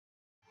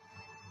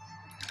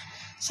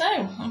So,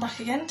 I'm back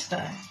again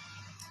today.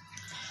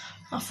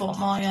 I thought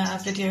my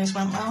videos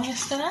went well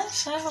yesterday,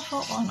 so I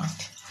thought, why not?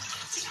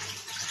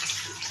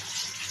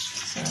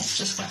 So let's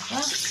just wet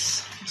that.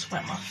 Just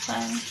wet my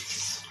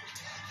face.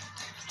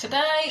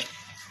 Today,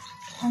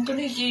 I'm going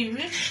to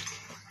use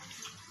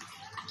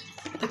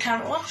the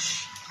carrot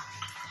wash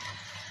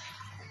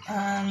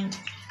and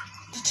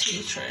the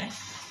tea tree.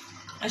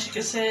 As you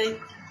can see,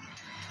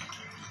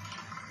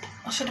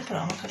 I should have put it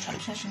on my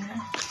contraption, shouldn't I?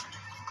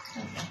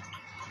 There we go.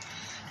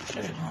 Put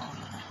a bit more on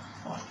there.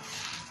 Right.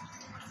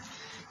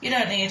 You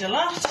don't need a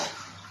lot.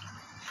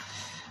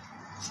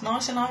 It's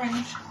nice and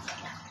orange.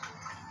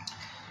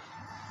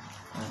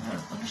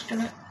 I'm just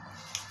going to...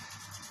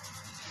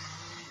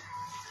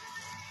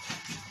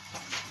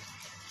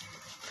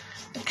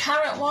 The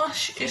carrot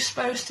wash is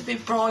supposed to be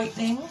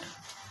brightening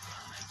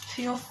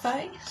to your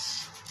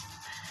face,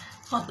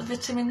 like the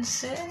vitamin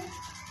C.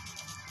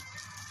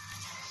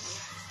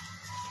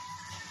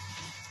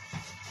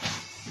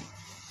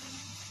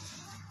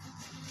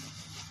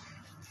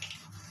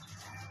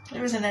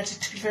 There is an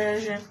edited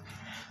version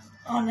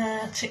on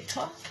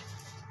TikTok.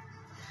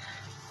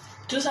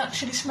 It does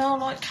actually smell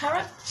like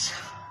carrots.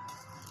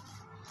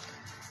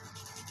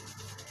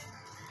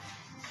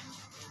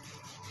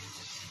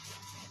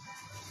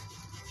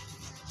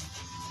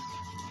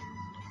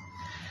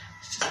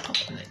 Let's just pop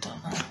the lid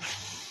on there.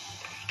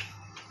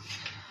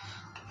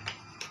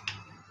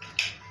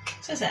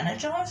 It says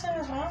Energizer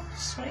as well.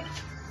 Sweet.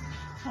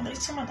 I'll eat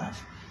some of that.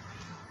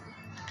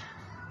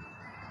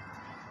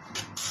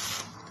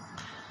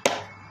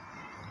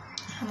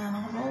 And then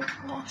I will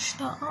wash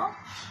that off.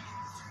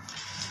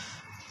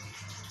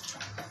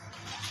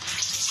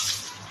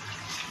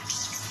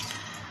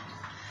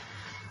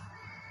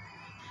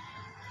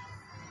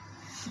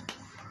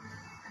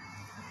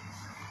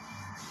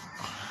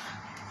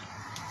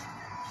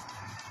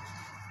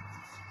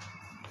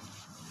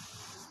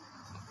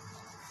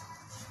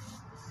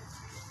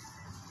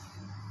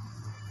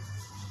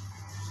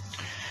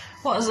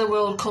 What has the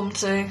world come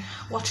to?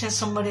 Watching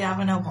somebody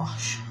having a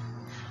wash.